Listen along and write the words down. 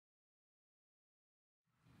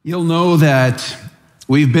You'll know that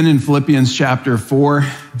we've been in Philippians chapter 4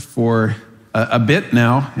 for a bit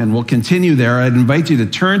now, and we'll continue there. I'd invite you to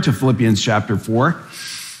turn to Philippians chapter 4.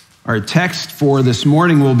 Our text for this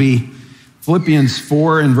morning will be Philippians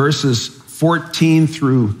 4 and verses 14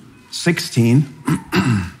 through 16.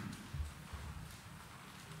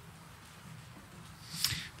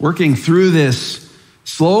 Working through this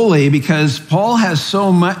slowly because Paul has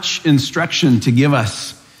so much instruction to give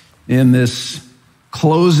us in these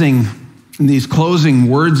closing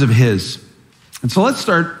words of his. And so let's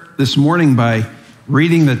start this morning by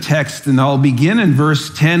reading the text, and I'll begin in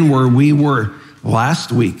verse 10 where we were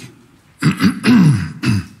last week.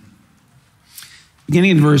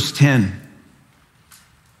 Beginning in verse 10.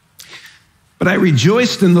 But I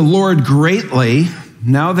rejoiced in the Lord greatly,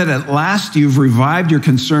 now that at last you've revived your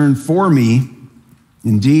concern for me.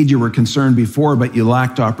 Indeed, you were concerned before, but you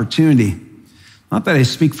lacked opportunity. Not that I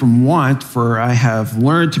speak from want, for I have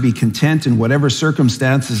learned to be content in whatever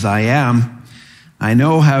circumstances I am. I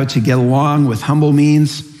know how to get along with humble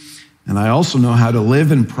means, and I also know how to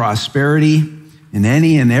live in prosperity. In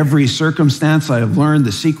any and every circumstance, I have learned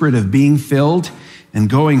the secret of being filled and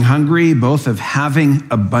going hungry, both of having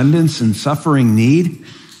abundance and suffering need.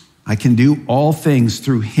 I can do all things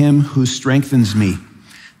through him who strengthens me.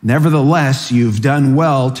 Nevertheless, you've done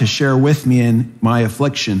well to share with me in my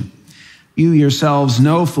affliction. You yourselves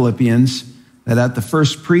know, Philippians, that at the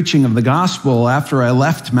first preaching of the gospel after I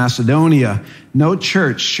left Macedonia, no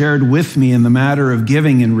church shared with me in the matter of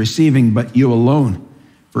giving and receiving but you alone.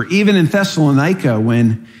 For even in Thessalonica,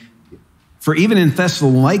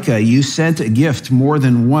 you sent a gift more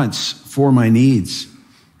than once for my needs.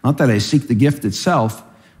 Not that I seek the gift itself,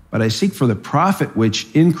 but I seek for the profit which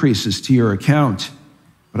increases to your account.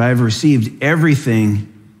 But I have received everything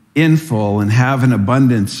in full and have an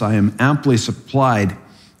abundance. I am amply supplied,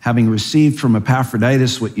 having received from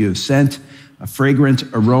Epaphroditus what you have sent, a fragrant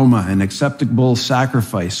aroma, an acceptable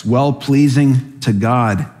sacrifice, well-pleasing to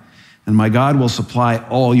God. And my God will supply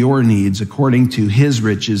all your needs according to his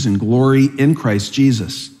riches and glory in Christ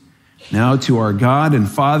Jesus. Now to our God and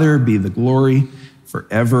Father be the glory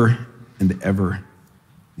forever and ever.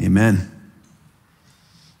 Amen.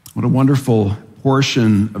 What a wonderful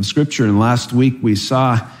portion of Scripture. And last week we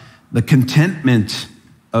saw the contentment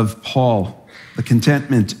of Paul. The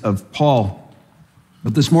contentment of Paul.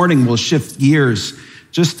 But this morning we'll shift gears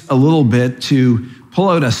just a little bit to pull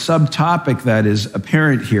out a subtopic that is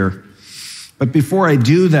apparent here. But before I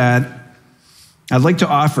do that, I'd like to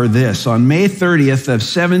offer this. On May 30th of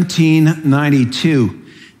 1792,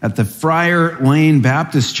 at the Friar Lane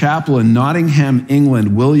Baptist Chapel in Nottingham,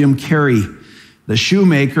 England, William Carey, the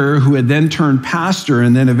shoemaker who had then turned pastor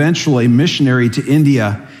and then eventually missionary to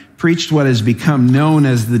India, preached what has become known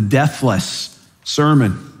as the Deathless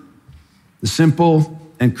Sermon. The simple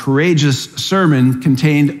and courageous sermon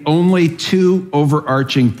contained only two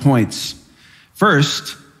overarching points.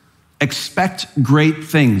 First, expect great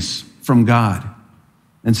things from God.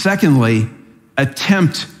 And secondly,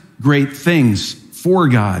 attempt great things for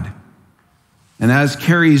God. And as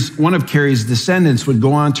one of Carey's descendants would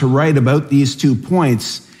go on to write about these 2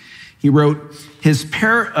 points, he wrote, his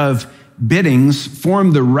pair of biddings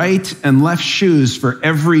formed the right and left shoes for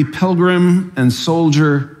every pilgrim and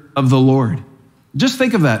soldier of the Lord. Just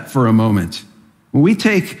think of that for a moment. When we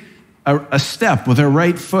take a step with our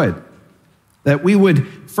right foot, that we would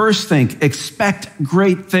first think, expect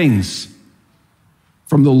great things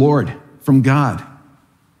from the Lord, from God.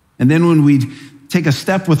 And then when we take a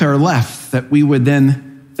step with our left, that we would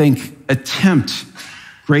then think, attempt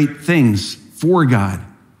great things for God.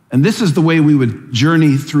 And this is the way we would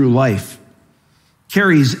journey through life.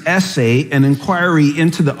 Carey's essay, An Inquiry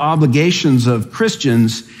into the Obligations of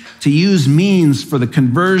Christians to Use Means for the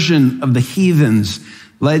Conversion of the Heathens,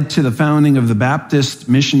 led to the founding of the Baptist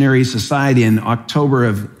Missionary Society in October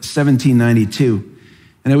of 1792.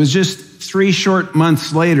 And it was just 3 short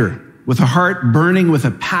months later, with a heart burning with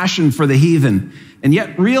a passion for the heathen, and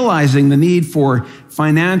yet realizing the need for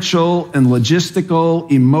financial and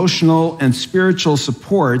logistical, emotional, and spiritual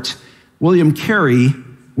support, William Carey,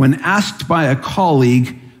 when asked by a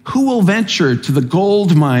colleague, who will venture to the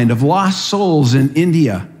gold mine of lost souls in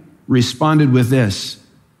India, responded with this.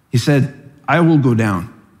 He said, I will go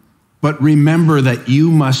down, but remember that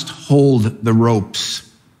you must hold the ropes.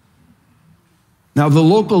 Now, the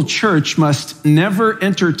local church must never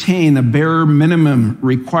entertain a bare minimum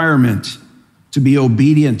requirement to be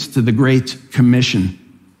obedient to the Great Commission.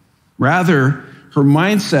 Rather, her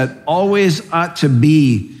mindset always ought to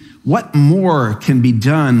be, what more can be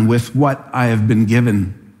done with what I have been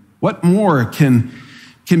given? What more can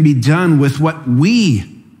be done with what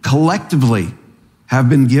we collectively have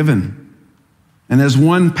been given. And as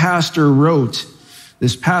one pastor wrote,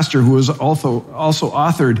 this pastor who has also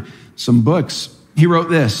authored some books, he wrote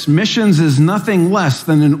this: missions is nothing less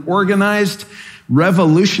than an organized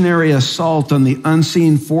revolutionary assault on the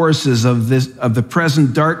unseen forces of the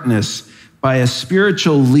present darkness by a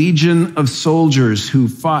spiritual legion of soldiers who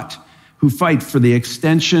fight for the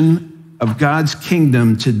extension of God's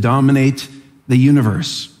kingdom to dominate the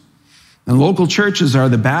universe. And local churches are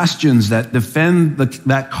the bastions that defend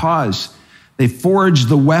that cause. They forge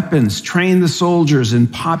the weapons, train the soldiers,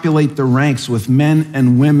 and populate the ranks with men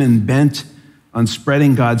and women bent on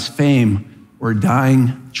spreading God's fame or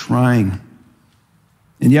dying trying.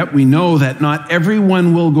 And yet we know that not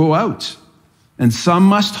everyone will go out, and some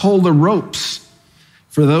must hold the ropes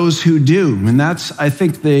for those who do. And that's, I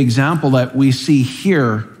think, the example that we see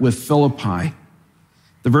here with Philippi.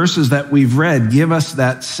 The verses that we've read give us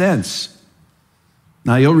that sense.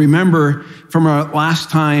 Now, you'll remember from our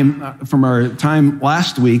time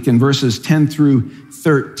last week in verses 10 through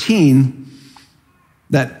 13,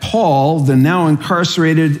 that Paul, the now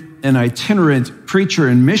incarcerated and itinerant preacher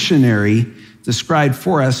and missionary, described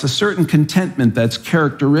for us a certain contentment that's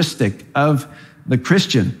characteristic of the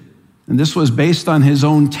Christian. And this was based on his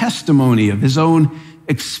own testimony of his own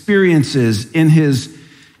experiences in his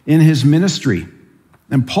ministry.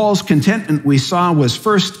 And Paul's contentment, we saw, was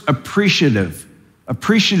first appreciative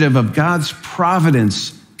of God's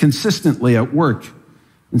providence consistently at work.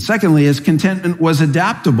 And secondly, his contentment was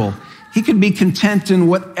adaptable. He could be content in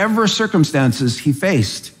whatever circumstances he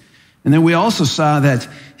faced. And then we also saw that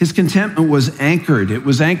his contentment was anchored. It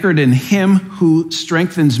was anchored in him who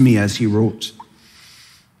strengthens me, as he wrote.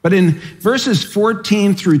 But in verses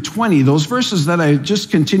 14 through 20, those verses that I just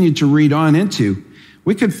continued to read on into,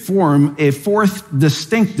 we could form a fourth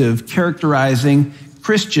distinctive characterizing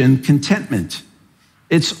Christian contentment.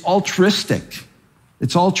 It's altruistic.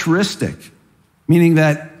 It's altruistic, meaning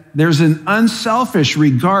that there's an unselfish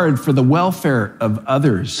regard for the welfare of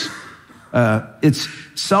others. It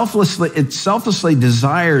selflessly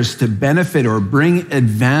desires to benefit or bring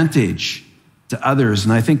advantage to others.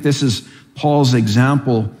 And I think this is Paul's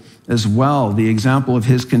example as well, the example of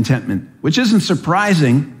his contentment, which isn't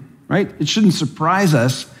surprising, right? It shouldn't surprise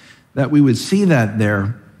us that we would see that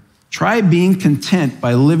there. Try being content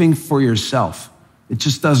by living for yourself. It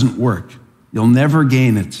just doesn't work. You'll never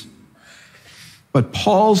gain it. But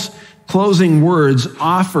Paul's closing words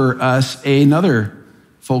offer us another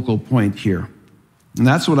focal point here. And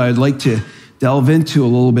that's what I'd like to delve into a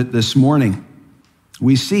little bit this morning.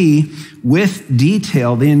 We see with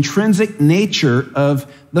detail the intrinsic nature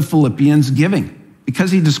of the Philippians' giving,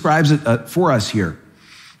 because he describes it for us here.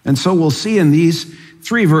 And so we'll see in these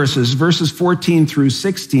three verses 14 through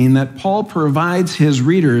 16, that Paul provides his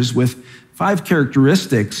readers with 5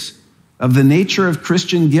 characteristics of the nature of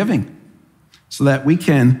Christian giving, so that we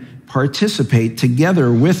can participate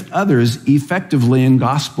together with others effectively in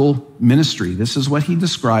gospel ministry. This is what he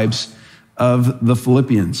describes of the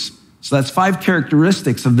Philippians. So that's 5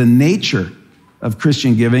 characteristics of the nature of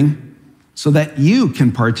Christian giving, so that you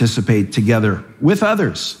can participate together with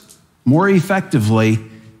others more effectively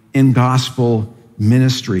in gospel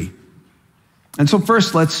ministry. And so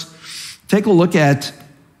first, let's take a look at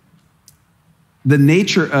the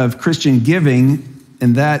nature of Christian giving.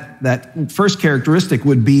 And that first characteristic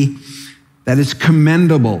would be that it's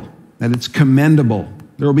commendable,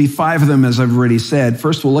 There will be 5 of them, as I've already said.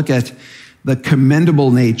 First, we'll look at the commendable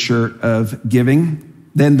nature of giving,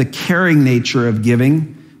 then the caring nature of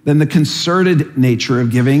giving, then the concerted nature of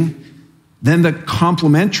giving, then the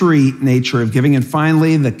complementary nature of giving, and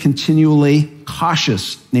finally, the continually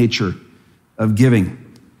cautious nature of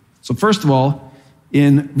giving. So first of all,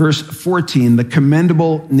 in verse 14, the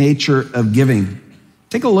commendable nature of giving.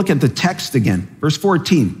 Take a look at the text again. Verse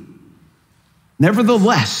 14.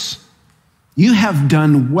 Nevertheless, you have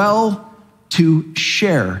done well to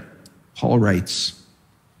share, Paul writes.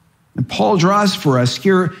 And Paul draws for us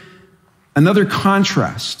here another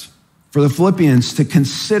contrast for the Philippians to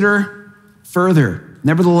consider further.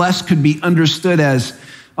 Nevertheless could be understood as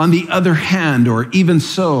on the other hand, or even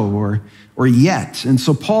so, or yet. And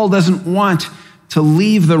so Paul doesn't want to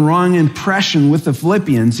leave the wrong impression with the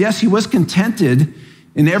Philippians. Yes, he was contented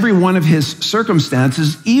in every one of his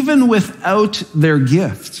circumstances, even without their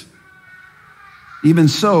gift. Even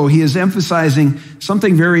so, he is emphasizing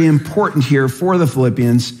something very important here for the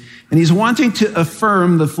Philippians, and he's wanting to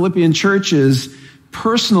affirm the Philippian church's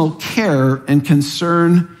personal care and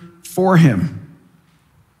concern for him.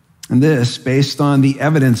 And this based on the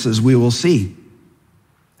evidences we will see.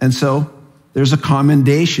 And so there's a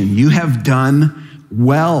commendation. You have done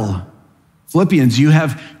well Philippians, you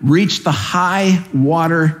have reached the high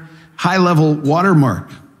level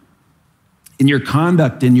watermark in your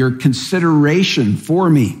conduct, in your consideration for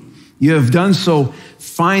me. You have done so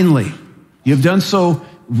finely. You have done so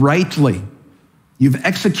rightly. You've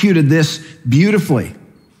executed this beautifully.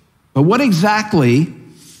 But what exactly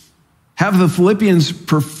have the Philippians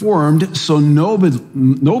performed so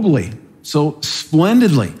nobly, so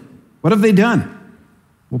splendidly? What have they done?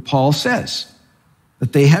 Well, Paul says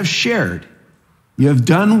that they have shared. You have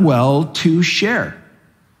done well to share.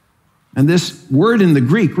 And this word in the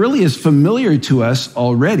Greek really is familiar to us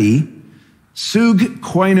already. Sug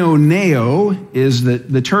koinoneo is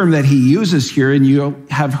the term that he uses here, and you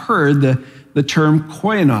have heard the term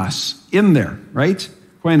koinos in there, right?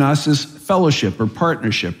 Koinos is fellowship or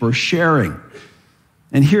partnership or sharing.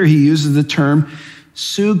 And here he uses the term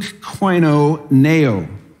sug koinoneo.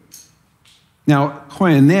 Now,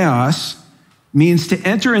 koineos means to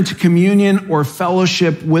enter into communion or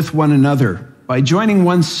fellowship with one another by joining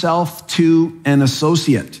oneself to an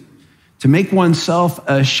associate, to make oneself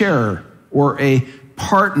a sharer or a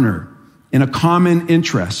partner in a common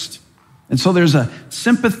interest. And so there's a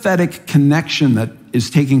sympathetic connection that is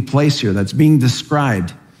taking place here that's being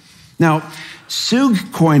described. Now, sug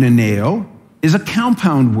koinoneo is a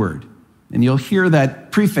compound word, and you'll hear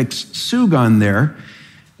that prefix sug on there.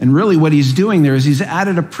 And really what he's doing there is he's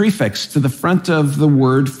added a prefix to the front of the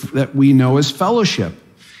word that we know as fellowship.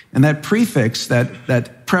 And that prefix,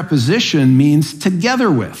 that preposition means together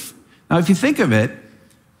with. Now, if you think of it,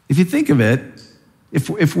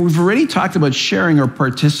 if we've already talked about sharing or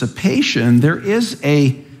participation, there is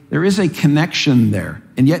a connection there.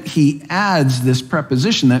 And yet he adds this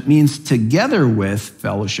preposition that means together with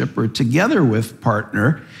fellowship or together with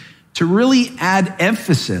partner to really add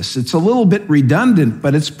emphasis. It's a little bit redundant,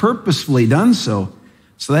 but it's purposefully done so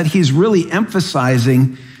that he's really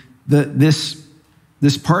emphasizing this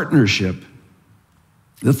partnership.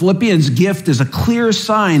 The Philippians' gift is a clear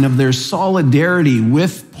sign of their solidarity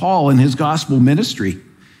with Paul in his gospel ministry.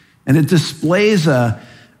 And it displays a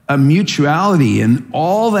mutuality in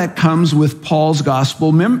all that comes with Paul's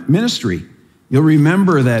gospel ministry. You'll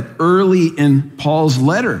remember that early in Paul's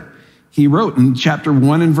letter, he wrote in chapter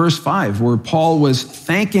 1 and verse 5, where Paul was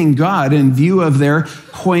thanking God in view of their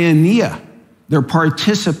koinonia, their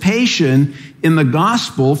participation in the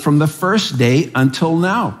gospel from the first day until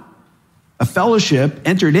now. A fellowship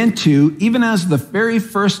entered into even as the very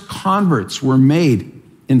first converts were made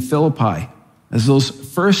in Philippi, as those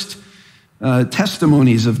first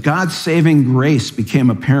testimonies of God's saving grace became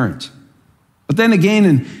apparent. But then again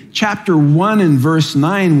in chapter 1 and verse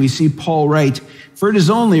 9, we see Paul write, "For it is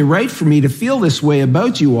only right for me to feel this way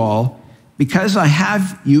about you all, because I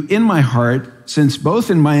have you in my heart, since both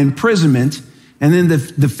in my imprisonment and in the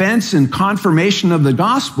defense and confirmation of the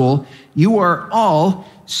gospel, you are all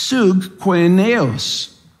sug koineos,"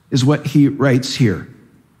 is what he writes here.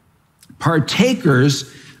 Partakers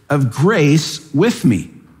of grace with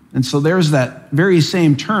me. And so there's that very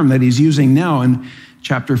same term that he's using now in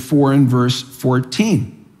chapter 4 and verse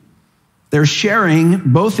 14. They're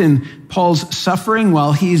sharing both in Paul's suffering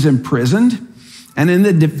while he's imprisoned and in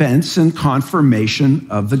the defense and confirmation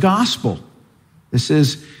of the gospel. This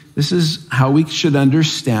is how we should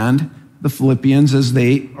understand the Philippians as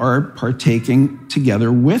they are partaking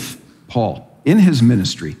together with Paul in his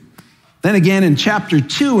ministry. Then again in chapter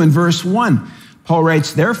 2 and verse 1, Paul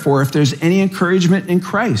writes, "Therefore, if there's any encouragement in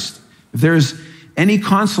Christ, if there's any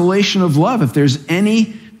consolation of love, if there's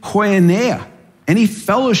any koinonia, any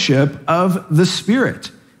fellowship of the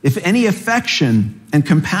Spirit, if any affection and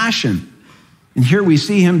compassion." And here we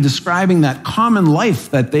see him describing that common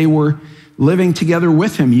life that they were living together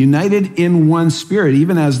with him, united in one spirit,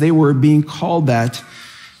 even as they were being called that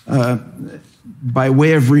by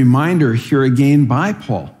way of reminder here again by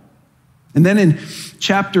Paul. And then in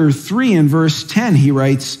chapter 3 and verse 10, he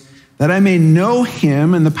writes, "That I may know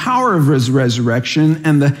him and the power of his resurrection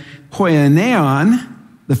and the koinonion,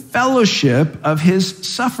 the fellowship of his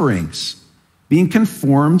sufferings, being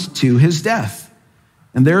conformed to his death."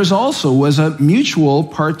 And theirs also was a mutual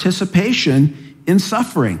participation in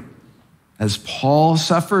suffering. As Paul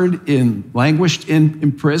languished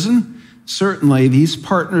in prison, certainly these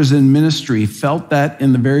partners in ministry felt that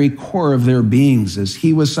in the very core of their beings. As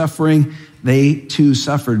he was suffering, they too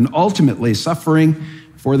suffered, and ultimately suffering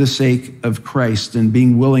for the sake of Christ and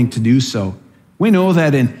being willing to do so. We know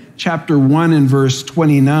that in chapter 1 and verse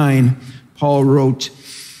 29, Paul wrote,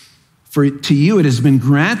 "For to you it has been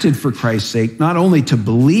granted for Christ's sake, not only to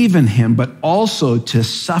believe in him, but also to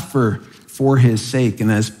suffer for his sake." And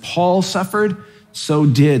as Paul suffered, so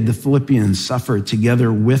did the Philippians suffer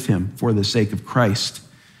together with him for the sake of Christ.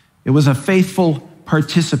 It was a faithful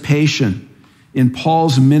participation in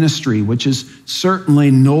Paul's ministry, which is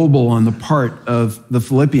certainly noble on the part of the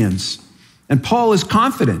Philippians. And Paul is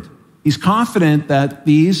confident. He's confident that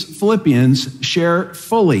these Philippians share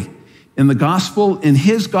fully in the gospel, in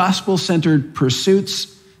his gospel-centered pursuits,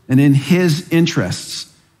 and in his interests.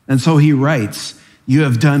 And so he writes, "You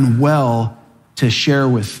have done well to share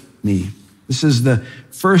with me." This is the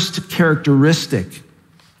first characteristic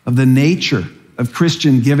of the nature of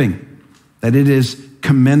Christian giving, that it is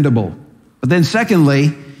commendable. But then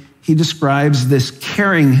secondly, he describes this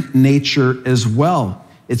caring nature as well.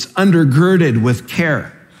 It's undergirded with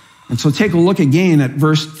care. And so take a look again at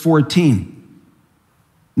verse 14.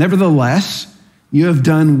 "Nevertheless, you have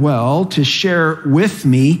done well to share with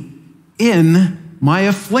me in my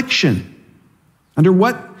affliction." Under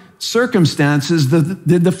what circumstances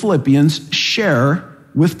did the Philippians share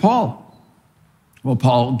with Paul? Well,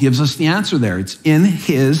 Paul gives us the answer there. It's in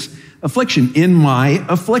his affliction, in my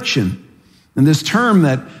affliction. And this term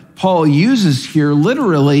that Paul uses here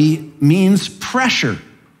literally means pressure.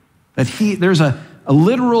 That there's a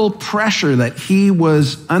literal pressure that he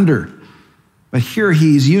was under. But here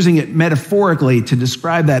he's using it metaphorically to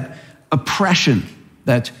describe that oppression,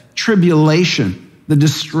 that tribulation, the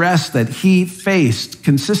distress that he faced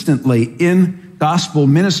consistently in gospel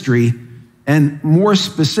ministry, and more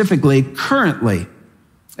specifically, currently,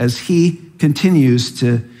 as he continues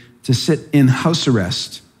to sit in house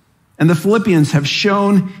arrest. And the Philippians have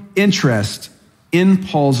shown interest in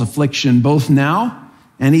Paul's affliction, both now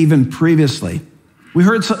and even previously. We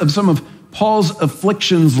heard of some of Paul's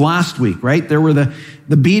afflictions last week, right? There were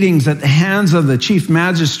the beatings at the hands of the chief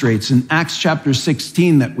magistrates in Acts chapter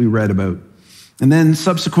 16 that we read about. And then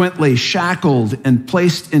subsequently shackled and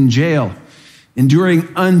placed in jail, enduring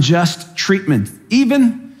unjust treatment,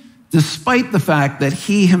 even despite the fact that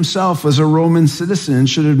he himself was a Roman citizen and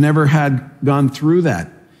should have never had gone through that.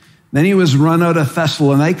 Then he was run out of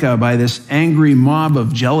Thessalonica by this angry mob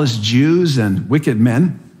of jealous Jews and wicked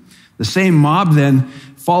men. The same mob then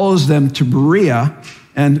follows them to Berea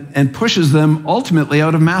and pushes them ultimately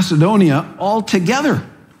out of Macedonia altogether.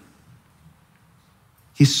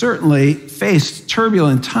 He certainly faced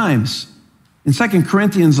turbulent times. In 2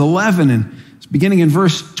 Corinthians 11, and beginning in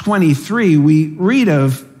verse 23, we read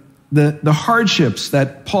of the hardships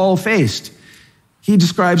that Paul faced. He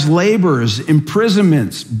describes labors,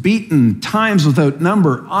 imprisonments, beaten, times without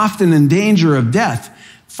number, often in danger of death,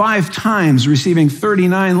 5 times receiving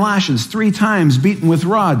 39 lashes, 3 times beaten with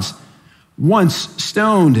rods, once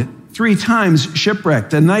stoned, 3 times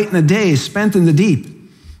shipwrecked, a night and a day spent in the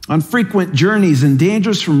deep, on frequent journeys and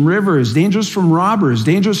dangers from rivers, dangers from robbers,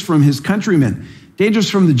 dangers from his countrymen, dangers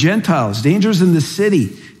from the Gentiles, dangers in the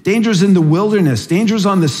city, dangers in the wilderness, dangers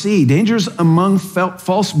on the sea, dangers among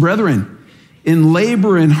false brethren, in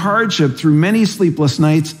labor and hardship through many sleepless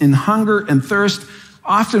nights, in hunger and thirst,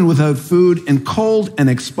 often without food, in cold and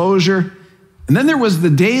exposure. And then there was the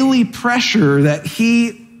daily pressure that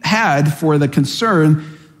he had for the concern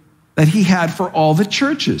that he had for all the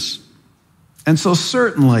churches. And so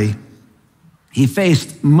certainly he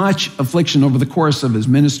faced much affliction over the course of his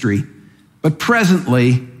ministry, but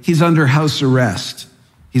presently he's under house arrest.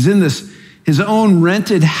 He's in his own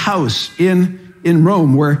rented house in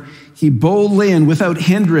Rome, where he boldly and without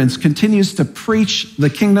hindrance continues to preach the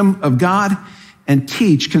kingdom of God and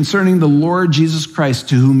teach concerning the Lord Jesus Christ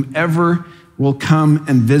to whomever will come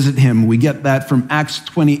and visit him. We get that from Acts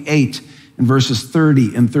 28 and verses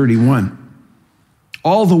 30 and 31.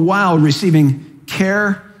 All the while receiving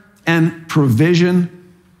care and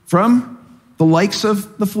provision from the likes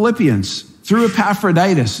of the Philippians through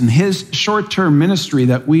Epaphroditus and his short-term ministry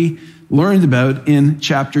that we learned about in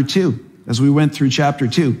chapter 2, as we went through chapter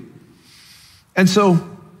 2. And so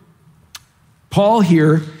Paul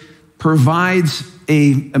here provides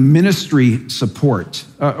a ministry support,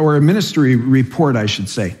 or a ministry report, I should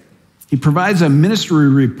say. He provides a ministry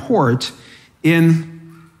report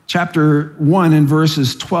in chapter 1 and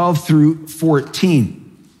verses 12 through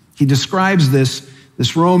 14. He describes this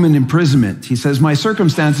Roman imprisonment. He says, "My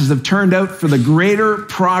circumstances have turned out for the greater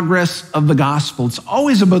progress of the gospel." It's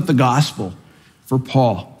always about the gospel for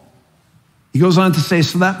Paul. He goes on to say,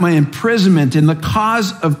 "So that my imprisonment in the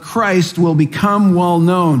cause of Christ will become well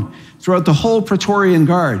known throughout the whole Praetorian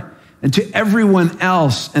Guard and to everyone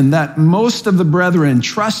else, and that most of the brethren,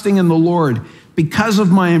 trusting in the Lord because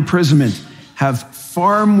of my imprisonment, have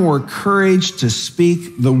far more courage to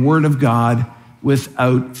speak the word of God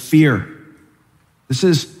without fear." This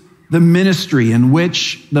is the ministry in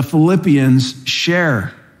which the Philippians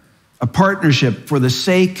share, a partnership for the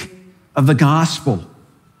sake of the gospel.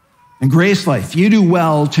 And GraceLife, you do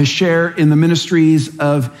well to share in the ministries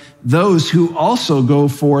of those who also go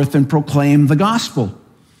forth and proclaim the gospel,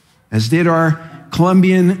 as did our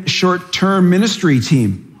Colombian short-term ministry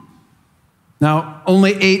team. Now,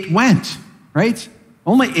 only 8 went, right?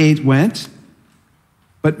 Only 8 went.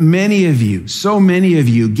 But many of you, so many of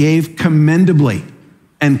you, gave commendably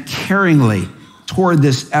and caringly toward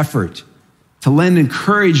this effort to lend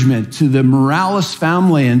encouragement to the Morales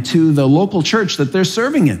family and to the local church that they're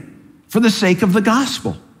serving in for the sake of the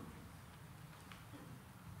gospel.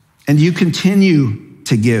 And you continue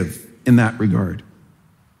to give in that regard.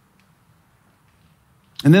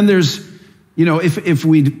 And then there's, if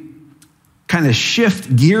we kind of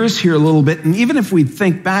shift gears here a little bit, and even if we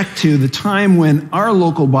think back to the time when our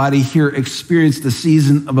local body here experienced a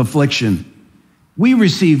season of affliction, we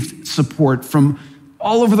received support from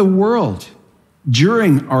all over the world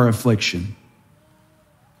during our affliction,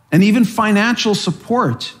 and even financial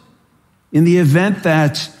support in the event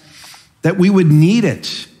that we would need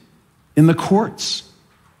it in the courts.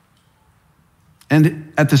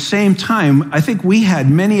 And at the same time, I think we had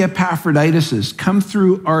many Epaphrodituses come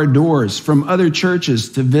through our doors from other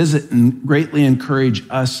churches to visit and greatly encourage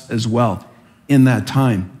us as well in that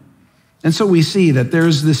time. And so we see that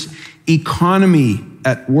there's this economy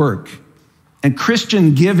at work, and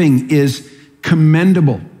Christian giving is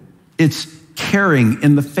commendable. It's caring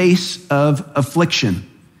in the face of affliction,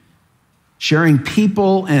 sharing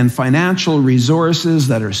people and financial resources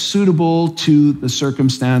that are suitable to the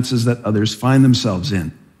circumstances that others find themselves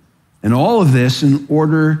in. And all of this in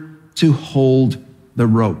order to hold the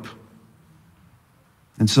rope.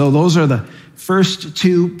 And so those are the first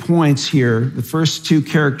 2 points here, the first 2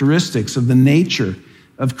 characteristics of the nature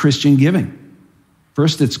of Christian giving.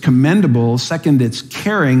 First, it's commendable. Second, it's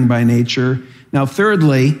caring by nature. Now,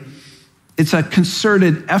 thirdly, it's a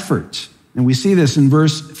concerted effort. And we see this in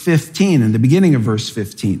verse 15, in the beginning of verse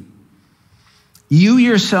 15. You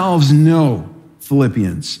yourselves know,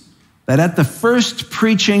 Philippians, that at the first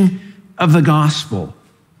preaching of the gospel,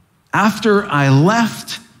 after I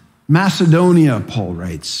left Macedonia, Paul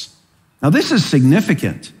writes. Now this is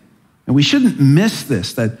significant, and we shouldn't miss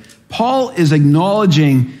this, that Paul is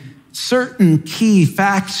acknowledging certain key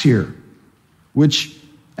facts here, which,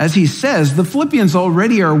 as he says, the Philippians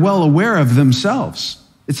already are well aware of themselves.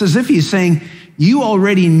 It's as if he's saying, you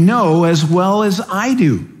already know as well as I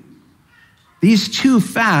do. These 2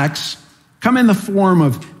 facts come in the form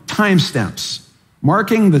of timestamps,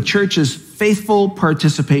 marking the church's faithful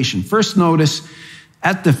participation. First, notice,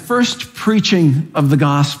 at the first preaching of the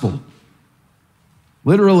gospel.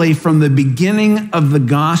 Literally, from the beginning of the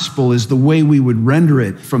gospel is the way we would render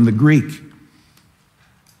it from the Greek.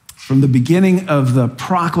 From the beginning of the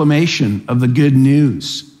proclamation of the good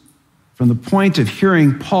news. From the point of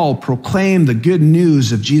hearing Paul proclaim the good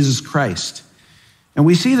news of Jesus Christ. And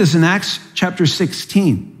we see this in Acts chapter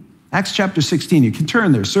 16. Acts chapter 16, you can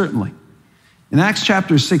turn there, certainly. In Acts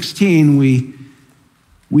chapter 16,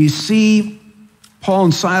 we see Paul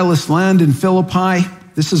and Silas land in Philippi.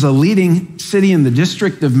 This is a leading city in the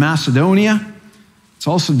district of Macedonia. It's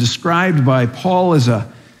also described by Paul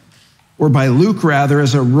by Luke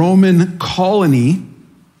as a Roman colony.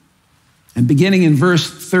 And beginning in verse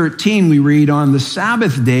 13, we read, on the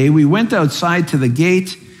Sabbath day, we went outside to the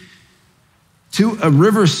gate to a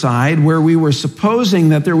riverside where we were supposing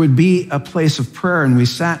that there would be a place of prayer. And we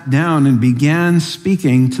sat down and began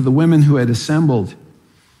speaking to the women who had assembled.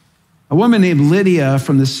 A woman named Lydia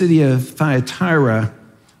from the city of Thyatira,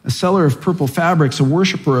 a seller of purple fabrics, a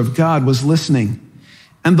worshiper of God, was listening.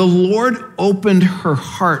 And the Lord opened her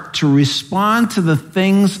heart to respond to the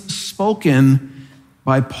things spoken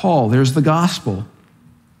by Paul. There's the gospel.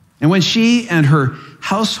 And when she and her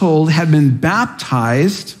household had been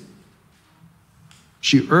baptized,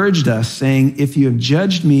 she urged us, saying, if you have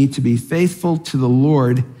judged me to be faithful to the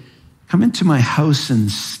Lord, come into my house and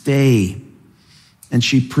stay. And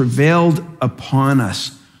she prevailed upon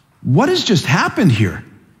us. What has just happened here?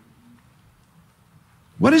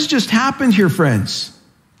 What has just happened here, friends?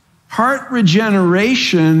 Heart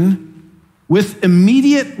regeneration with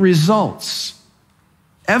immediate results.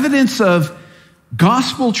 Evidence of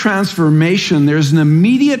gospel transformation. There's an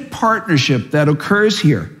immediate partnership that occurs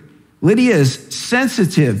here. Lydia is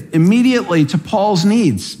sensitive immediately to Paul's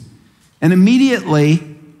needs, and immediately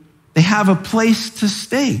they have a place to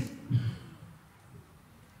stay.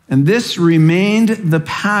 And this remained the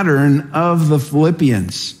pattern of the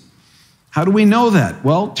Philippians. How do we know that?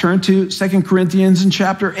 Well, turn to 2 Corinthians in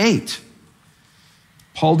chapter 8.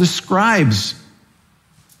 Paul describes,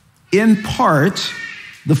 in part,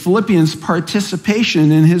 the Philippians'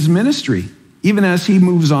 participation in his ministry, even as he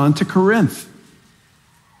moves on to Corinth.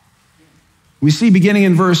 We see beginning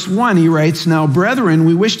in verse 1, he writes, "Now, brethren,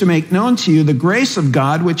 we wish to make known to you the grace of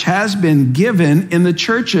God which has been given in the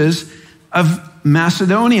churches of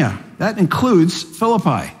Macedonia." That includes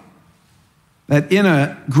Philippi. That in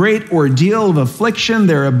a great ordeal of affliction,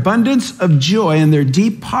 their abundance of joy and their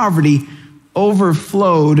deep poverty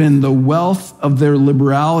overflowed in the wealth of their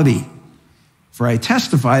liberality. For I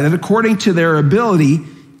testify that according to their ability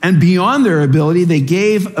and beyond their ability, they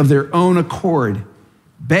gave of their own accord,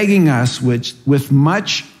 begging us with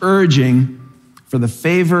much urging for the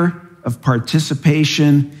favor of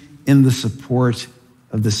participation in the support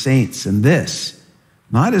of the saints. And this,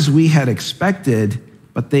 not as we had expected,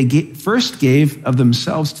 but they first gave of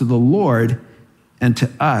themselves to the Lord and to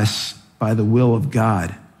us by the will of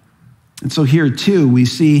God. And so here too, we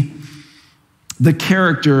see the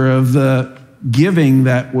character of the giving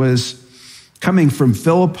that was coming from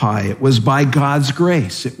Philippi. It was by God's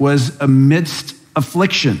grace. It was amidst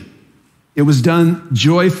affliction. It was done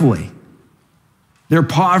joyfully. Their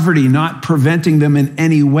poverty not preventing them in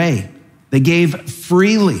any way. They gave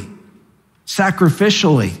freely,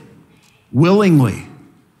 sacrificially, willingly,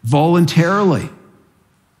 voluntarily.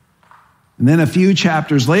 And then a few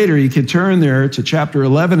chapters later, you could turn there to chapter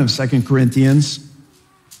 11 of 2 Corinthians.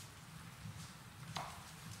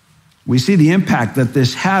 We see the impact that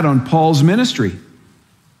this had on Paul's ministry.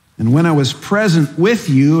 And when I was present with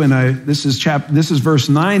you, and this is verse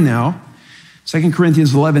 9 now, 2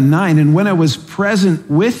 Corinthians 11:9, "And when I was present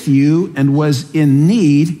with you and was in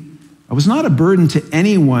need, I was not a burden to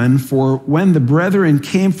anyone, for when the brethren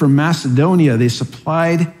came from Macedonia, they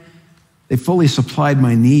fully supplied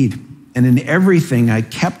my need. And in everything, I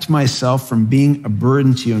kept myself from being a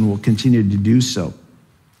burden to you and will continue to do so."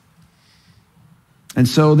 And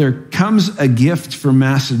so there comes a gift from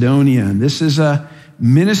Macedonia. And this is a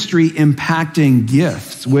ministry impacting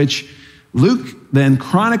gift, which Luke then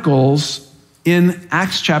chronicles in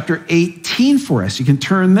Acts chapter 18 for us. You can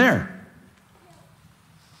turn there.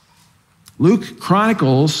 Luke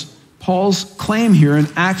chronicles Paul's claim here in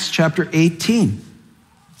Acts chapter 18.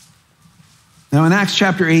 Now in Acts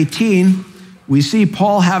chapter 18, we see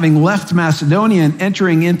Paul having left Macedonia and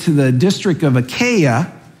entering into the district of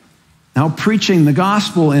Achaia, now preaching the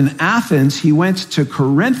gospel in Athens. He went to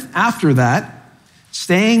Corinth after that,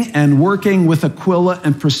 staying and working with Aquila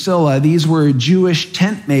and Priscilla. These were Jewish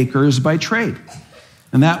tent makers by trade.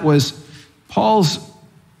 And that was Paul's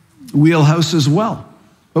wheelhouse as well.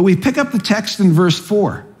 But we pick up the text in verse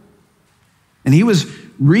 4. "And he was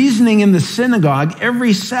reasoning in the synagogue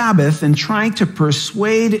every Sabbath and trying to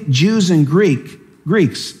persuade Jews and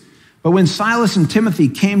Greeks. But when Silas and Timothy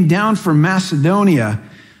came down from Macedonia,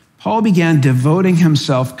 Paul began devoting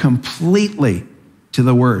himself completely to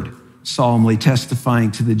the word, solemnly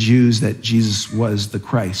testifying to the Jews that Jesus was the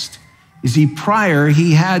Christ." You see, prior,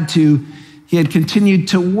 he had continued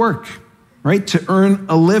to work, right, to earn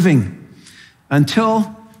a living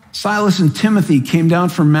until Silas and Timothy came down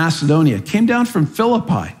from Macedonia, came down from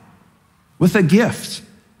Philippi with a gift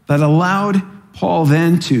that allowed Paul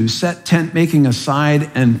then to set tent making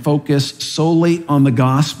aside and focus solely on the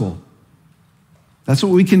gospel. That's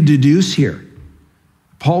what we can deduce here.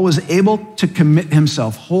 Paul was able to commit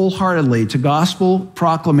himself wholeheartedly to gospel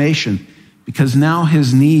proclamation because now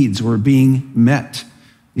his needs were being met.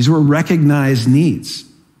 These were recognized needs.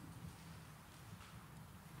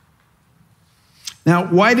 Now,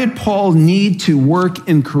 why did Paul need to work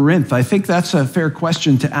in Corinth? I think that's a fair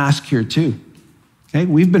question to ask here too. Okay,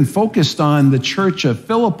 we've been focused on the church of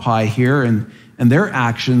Philippi here and their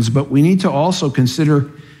actions, but we need to also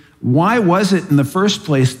consider, why was it in the first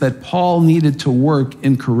place that Paul needed to work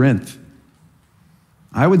in Corinth?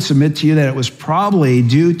 I would submit to you that it was probably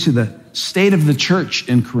due to the state of the church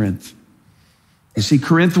in Corinth. You see,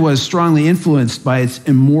 Corinth was strongly influenced by its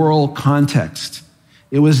immoral context.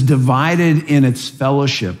 It was divided in its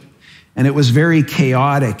fellowship, and it was very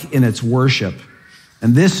chaotic in its worship.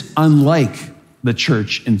 And this unlike the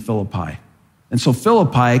church in Philippi. And so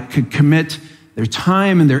Philippi could commit their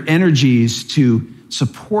time and their energies to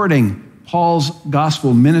supporting Paul's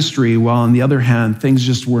gospel ministry, while on the other hand, things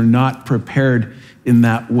just were not prepared in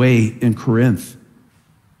that way in Corinth.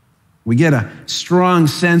 We get a strong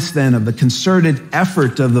sense then of the concerted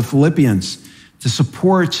effort of the Philippians to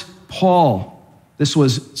support Paul. This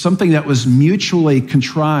was something that was mutually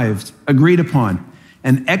contrived, agreed upon,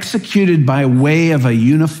 and executed by way of a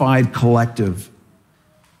unified collective.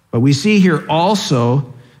 But we see here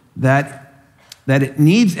also that it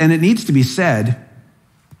needs to be said,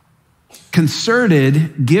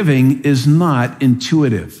 concerted giving is not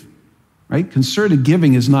intuitive, right? Concerted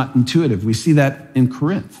giving is not intuitive. We see that in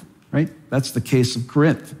Corinth, right? That's the case of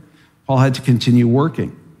Corinth. Paul had to continue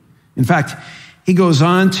working. In fact, he goes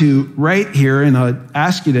on to write here, and I'll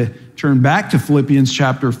ask you to turn back to Philippians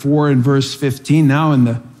chapter 4 and verse 15. Now in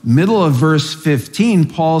the middle of verse 15,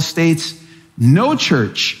 Paul states, no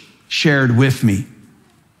church shared with me.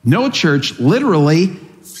 No church literally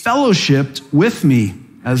fellowshipped with me,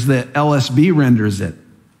 as the LSB renders it.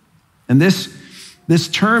 And this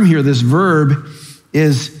term here, this verb,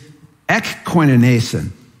 is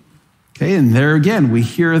ekkoinenesin. Okay, and there again, we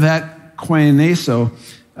hear that koineso,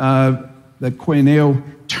 the koineo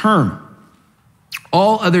term.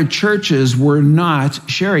 All other churches were not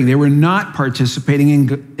sharing. They were not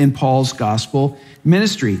participating in Paul's gospel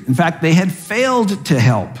ministry. In fact, they had failed to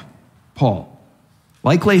help Paul,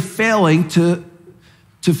 likely failing to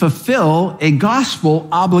fulfill a gospel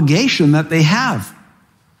obligation that they have.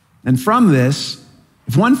 And from this,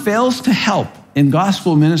 if one fails to help in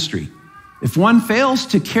gospel ministry, if one fails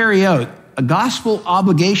to carry out a gospel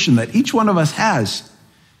obligation that each one of us has,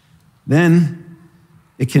 then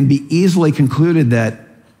it can be easily concluded that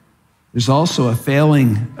there's also a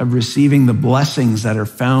failing of receiving the blessings that are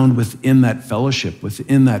found within that fellowship,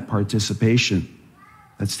 within that participation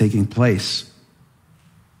that's taking place.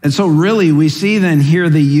 And so really we see then here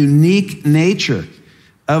the unique nature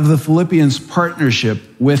of the Philippians' partnership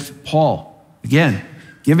with Paul. Again,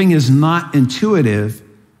 giving is not intuitive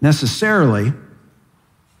necessarily,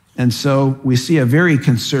 and so we see a very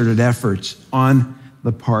concerted effort on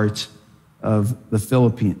the part of the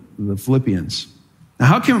Philippians. Now,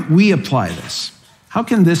 how can we apply this? How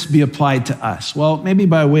can this be applied to us? Well, maybe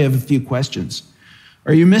by way of a few questions.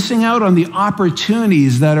 Are you missing out on the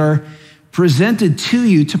opportunities that are presented to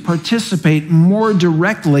you to participate more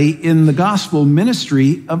directly in the gospel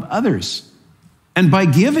ministry of others? And by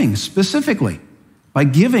giving specifically, by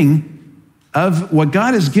giving of what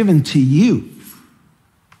God has given to you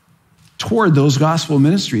toward those gospel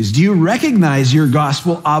ministries. Do you recognize your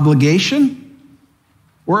gospel obligation,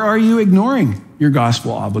 or are you ignoring your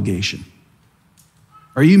gospel obligation?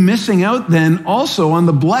 Are you missing out then also on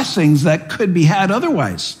the blessings that could be had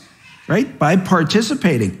otherwise, right? By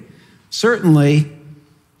participating. Certainly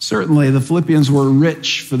the Philippians were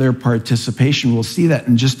rich for their participation. We'll see that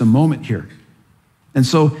in just a moment here. And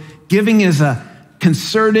so giving is a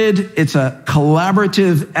concerted, it's a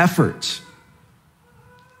collaborative effort.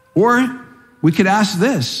 Or we could ask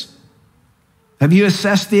this: have you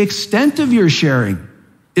assessed the extent of your sharing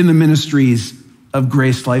in the ministries of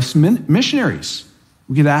GraceLife's missionaries?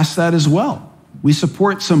 We could ask that as well. We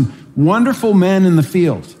support some wonderful men in the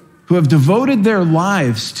field who have devoted their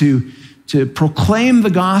lives to proclaim the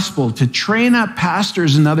gospel, to train up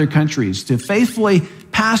pastors in other countries, to faithfully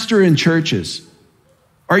pastor in churches.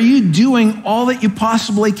 Are you doing all that you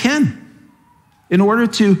possibly can in order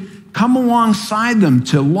to come alongside them,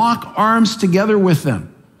 to lock arms together with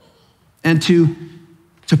them, and to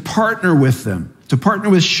partner with them, to partner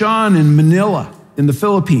with Sean in Manila in the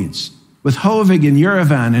Philippines, with Hovig in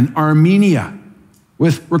Yerevan in Armenia,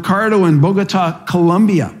 with Ricardo in Bogota,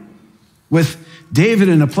 Colombia, with David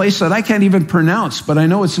in a place that I can't even pronounce, but I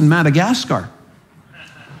know it's in Madagascar,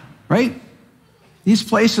 right? These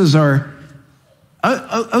places are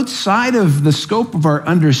outside of the scope of our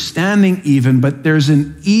understanding even, but there's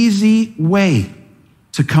an easy way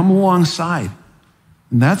to come alongside,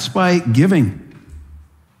 and that's by giving.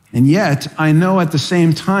 And yet, I know at the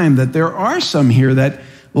same time that there are some here that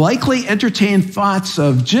likely entertain thoughts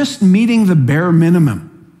of just meeting the bare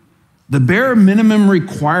minimum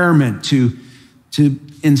requirement to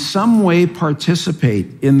in some way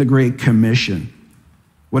participate in the Great Commission.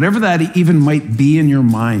 Whatever that even might be in your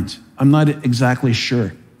mind, I'm not exactly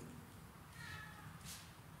sure.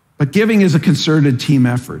 But giving is a concerted team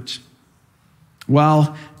effort.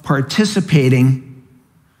 While participating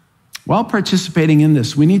in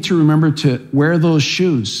this, we need to remember to wear those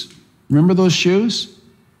shoes. Remember those shoes,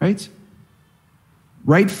 right?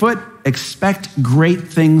 Right foot, expect great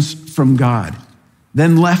things from God.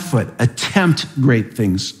 Then left foot, attempt great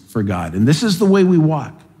things for God. And this is the way we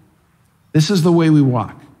walk. This is the way we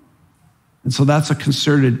walk. And so that's a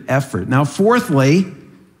concerted effort. Now, fourthly,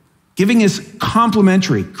 giving is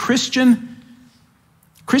complementary. Christian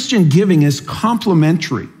giving is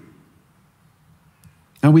complementary.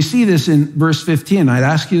 Now, we see this in verse 15. I'd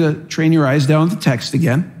ask you to train your eyes down the text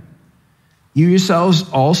again. You yourselves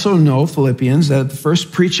also know, Philippians, that at the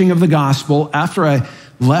first preaching of the gospel, after I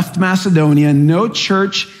left Macedonia, no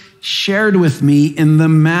church shared with me in the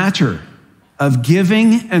matter of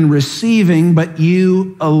giving and receiving, but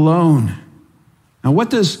you alone. Now,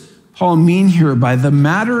 what does Paul mean here by the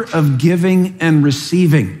matter of giving and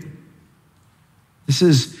receiving? This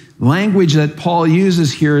is language that Paul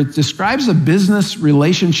uses here. It describes a business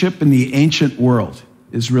relationship in the ancient world.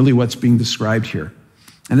 is really what's being described here.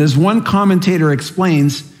 And as one commentator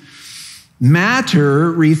explains,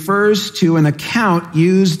 matter refers to an account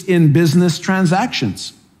used in business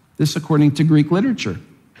transactions. This according to Greek literature.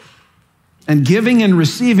 And giving and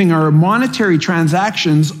receiving are monetary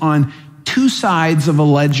transactions on two sides of a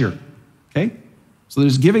ledger. Okay? So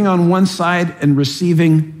there's giving on one side and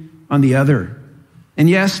receiving on the other. And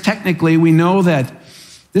yes, technically, we know that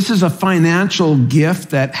this is a financial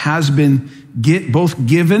gift that has been both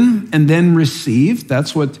given and then received.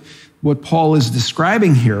 That's what Paul is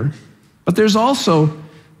describing here. But there's also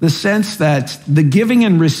the sense that the giving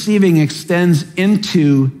and receiving extends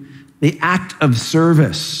into the act of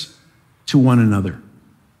service to one another.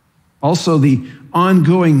 Also, the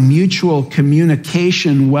ongoing mutual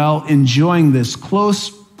communication while enjoying this close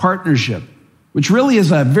partnership, which really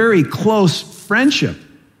is a very close friendship.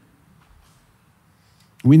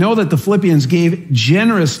 We know that the Philippians gave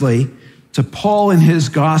generously to Paul in his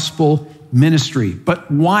gospel ministry. But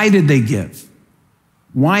why did they give?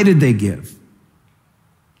 Why did they give?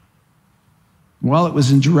 Well, it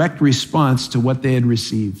was in direct response to what they had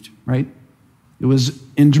received, right? It was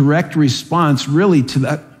in direct response really to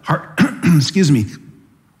that heart,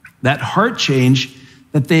 that heart change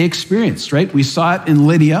that they experienced, right? We saw it in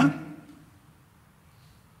Lydia.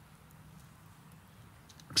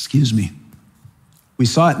 We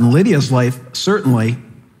saw it in Lydia's life, certainly,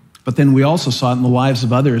 but then we also saw it in the lives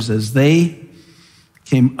of others as they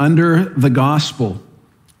came under the gospel,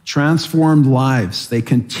 transformed lives. They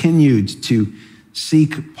continued to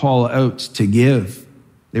seek Paul out to give.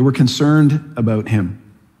 They were concerned about him.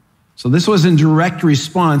 So this was in direct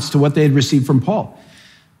response to what they had received from Paul.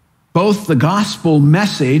 Both the gospel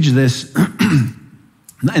message, and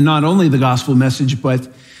not only the gospel message, but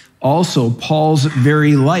also Paul's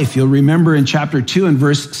very life. You'll remember in chapter 2 and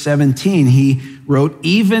verse 17, he wrote,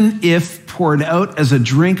 even if poured out as a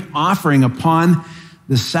drink offering upon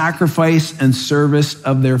the sacrifice and service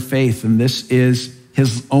of their faith. And this is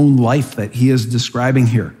his own life that he is describing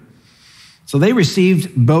here. So they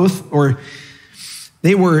received both, or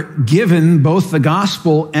they were given both the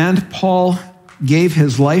gospel, and Paul gave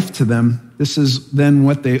his life to them. This is then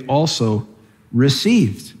what they also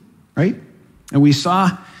received, right? And we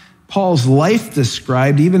saw Paul's life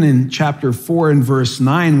described even in chapter 4 and verse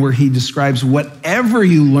 9, where he describes whatever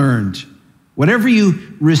you learned, whatever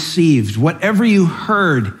you received, whatever you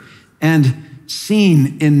heard and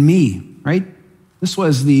seen in me, right? This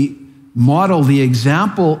was the model, the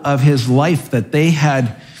example of his life that they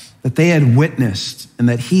had witnessed and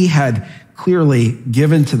that he had clearly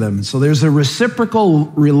given to them. So there's a reciprocal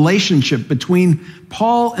relationship between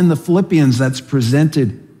Paul and the Philippians that's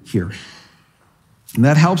presented here. And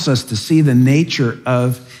that helps us to see the nature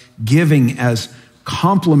of giving as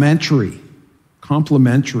complementary.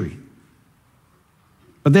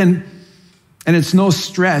 But then, and it's no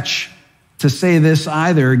stretch to say this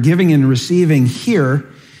either, giving and receiving here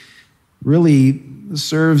really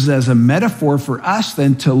serves as a metaphor for us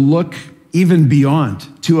then to look even beyond,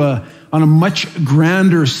 on a much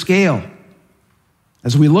grander scale.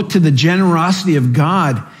 As we look to the generosity of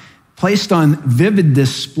God placed on vivid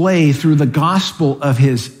display through the gospel of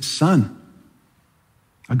his Son.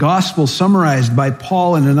 A gospel summarized by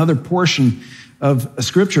Paul in another portion of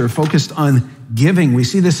Scripture focused on giving. We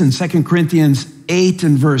see this in 2 Corinthians 8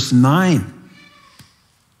 and verse 9.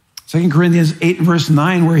 2 Corinthians 8 and verse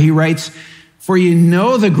 9, where he writes, for you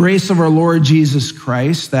know the grace of our Lord Jesus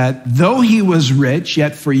Christ, that though he was rich,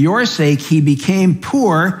 yet for your sake he became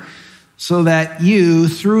poor, so that you,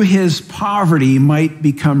 through his poverty, might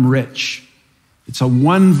become rich. It's a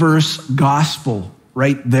one-verse gospel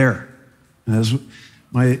right there. And as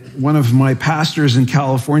one of my pastors in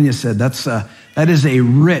California said, that is a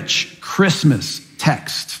rich Christmas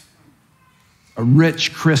text. A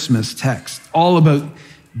rich Christmas text, all about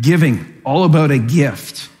giving, all about a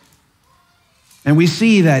gift. And we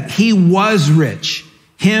see that he was rich,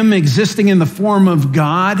 him existing in the form of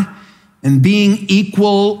God and being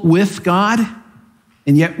equal with God.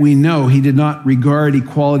 And yet we know he did not regard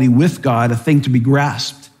equality with God a thing to be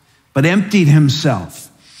grasped, but emptied himself,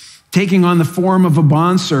 taking on the form of a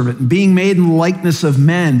bondservant, and being made in the likeness of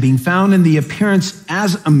men, being found in the appearance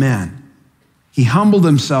as a man. He humbled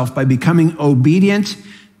himself by becoming obedient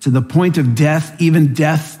to the point of death, even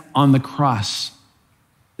death on the cross.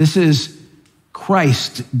 This is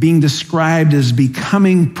Christ being described as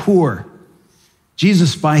becoming poor.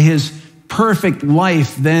 Jesus, by his perfect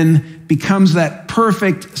life, then becomes that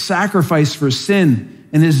perfect sacrifice for sin,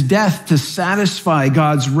 and his death to satisfy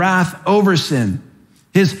God's wrath over sin.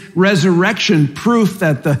 His resurrection, proof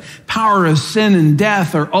that the power of sin and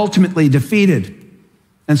death are ultimately defeated.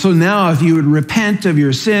 And so now if you would repent of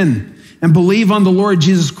your sin and believe on the Lord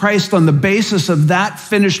Jesus Christ on the basis of that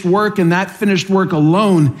finished work and that finished work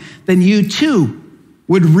alone, then you too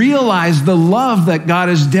would realize the love that God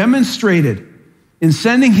has demonstrated in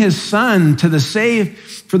sending his Son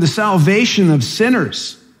for the salvation of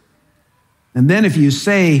sinners. And then if you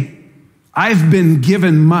say, I've been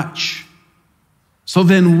given much, so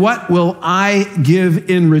then what will I give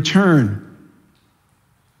in return?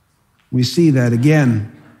 We see that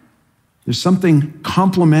again, there's something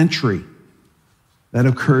complementary that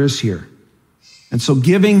occurs here. And so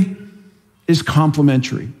giving is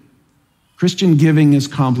complementary. Christian giving is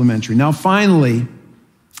complementary. Now finally,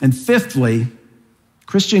 and fifthly,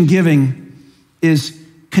 Christian giving is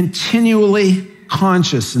continually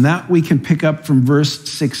conscious, and that we can pick up from verse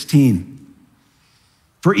 16.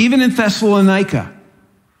 For even in Thessalonica,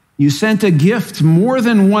 you sent a gift more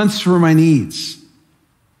than once for my needs.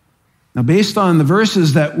 Now, based on the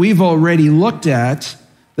verses that we've already looked at,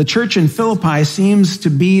 the church in Philippi seems to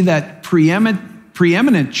be that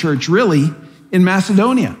preeminent church, really, in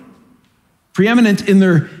Macedonia. Preeminent in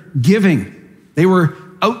their giving. They were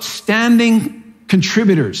outstanding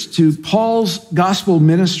contributors to Paul's gospel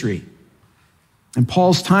ministry. And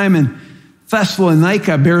Paul's time in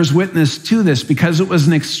Thessalonica bears witness to this because it was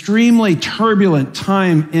an extremely turbulent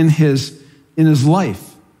time in his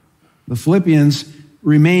life. The Philippians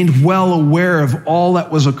remained well aware of all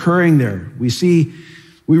that was occurring there. We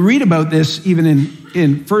read about this even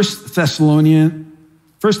in 1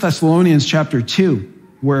 Thessalonians chapter 2,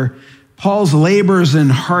 where Paul's labors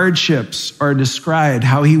and hardships are described,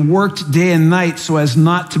 how he worked day and night so as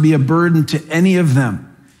not to be a burden to any of them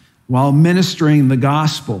while ministering the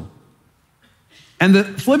gospel. And the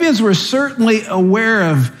Philippians were certainly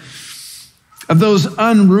aware of those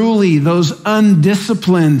unruly, those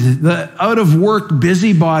undisciplined, the out-of-work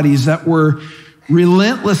busybodies that were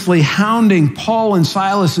relentlessly hounding Paul and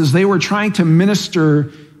Silas as they were trying to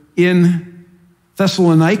minister in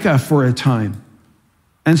Thessalonica for a time.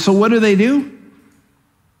 And so what do?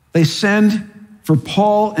 They send for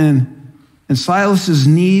Paul and Silas's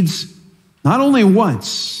needs not only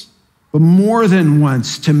once, but more than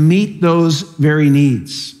once to meet those very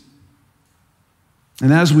needs.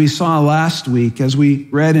 And as we saw last week, as we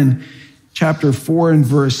read in chapter 4 and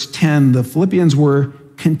verse 10, the Philippians were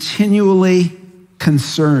continually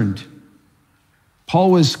concerned.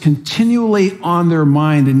 Paul was continually on their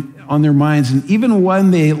minds, and even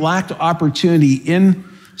when they lacked opportunity in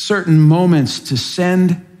certain moments to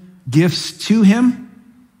send gifts to him,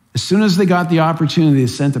 as soon as they got the opportunity, they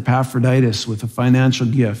sent Epaphroditus with a financial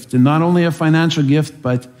gift. And not only a financial gift,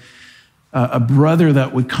 but a brother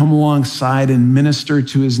that would come alongside and minister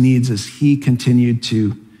to his needs as he continued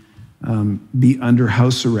to be under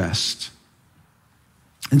house arrest.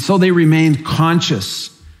 And so they remained conscious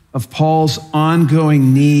of Paul's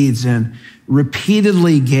ongoing needs and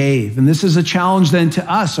repeatedly gave. And this is a challenge then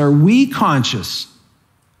to us. Are we conscious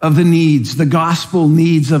of the needs, the gospel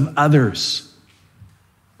needs of others?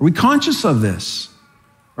 Are we conscious of this?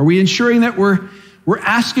 Are we ensuring that we're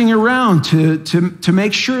asking around to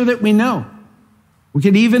make sure that we know? We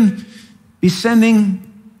could even be sending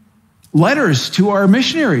letters to our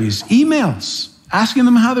missionaries, emails, asking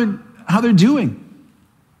them how they're doing.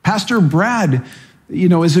 Pastor Brad,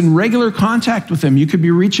 is in regular contact with them. You could be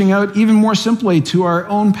reaching out even more simply to our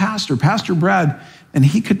own pastor, Pastor Brad, and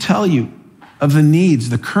he could tell you of the needs,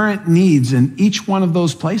 the current needs in each one of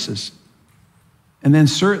those places. And then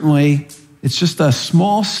certainly it's just a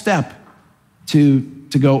small step to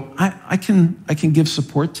go, I can give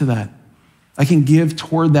support to that. I can give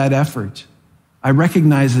toward that effort. I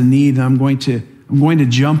recognize the need, and I'm going to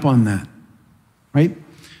jump on that. Right?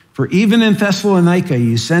 For even in Thessalonica,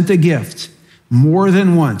 you sent a gift more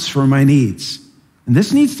than once for my needs. And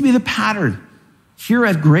this needs to be the pattern here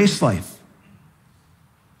at GraceLife.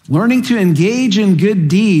 Learning to engage in good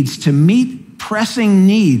deeds to meet pressing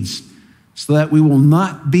needs so that we will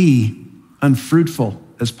not be unfruitful,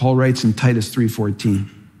 as Paul writes in Titus 3:14.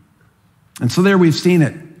 And so there we've seen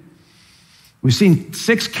it. We've seen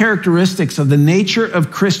 6 characteristics of the nature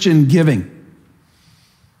of Christian giving.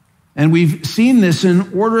 And we've seen this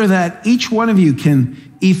in order that each one of you can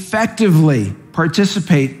effectively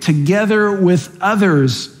participate together with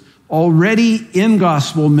others already in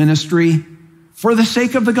gospel ministry for the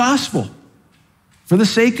sake of the gospel, for the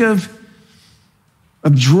sake of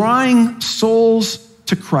drawing souls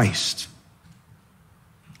to Christ.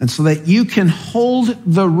 And so that you can hold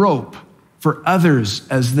the rope for others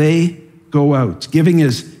as they go out. Giving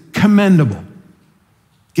is commendable.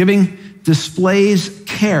 Giving displays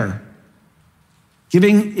care.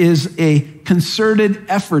 Giving is a concerted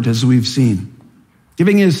effort, as we've seen.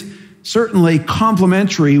 Giving is certainly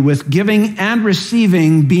complementary, with giving and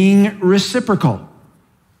receiving being reciprocal.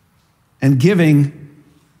 And giving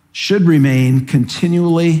should remain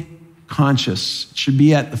continually conscious. It should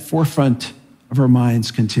be at the forefront of our minds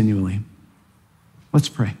continually. Let's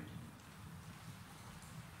pray.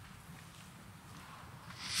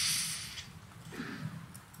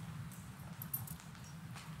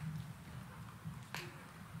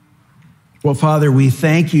 Well, Father, we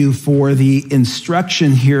thank you for the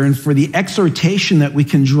instruction here and for the exhortation that we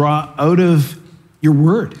can draw out of your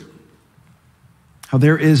word. How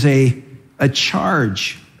there is a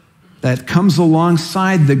charge that comes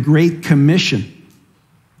alongside the Great Commission,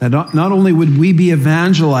 that not only would we be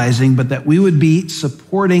evangelizing, but that we would be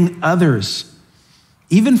supporting others,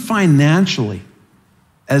 even financially,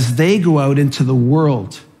 as they go out into the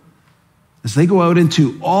world, as they go out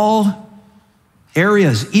into all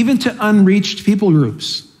areas, even to unreached people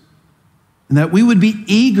groups, and that we would be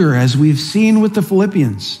eager, as we've seen with the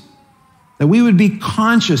Philippians, that we would be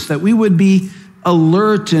conscious, that we would be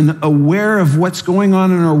alert and aware of what's going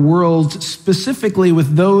on in our world, specifically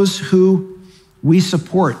with those who we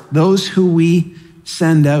support, those who we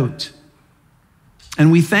send out.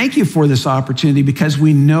 And we thank you for this opportunity because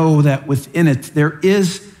we know that within it there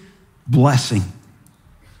is blessing.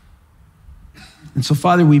 And so,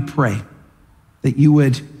 Father, we pray that you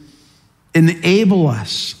would enable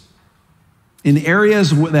us in areas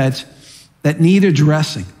that need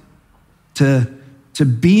addressing to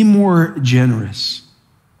be more generous,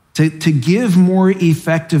 to give more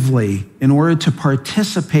effectively in order to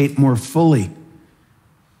participate more fully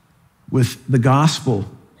with the gospel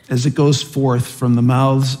as it goes forth from the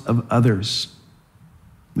mouths of others.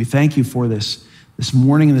 We thank you for this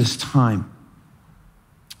morning and this time.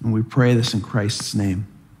 And we pray this in Christ's name.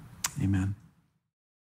 Amen.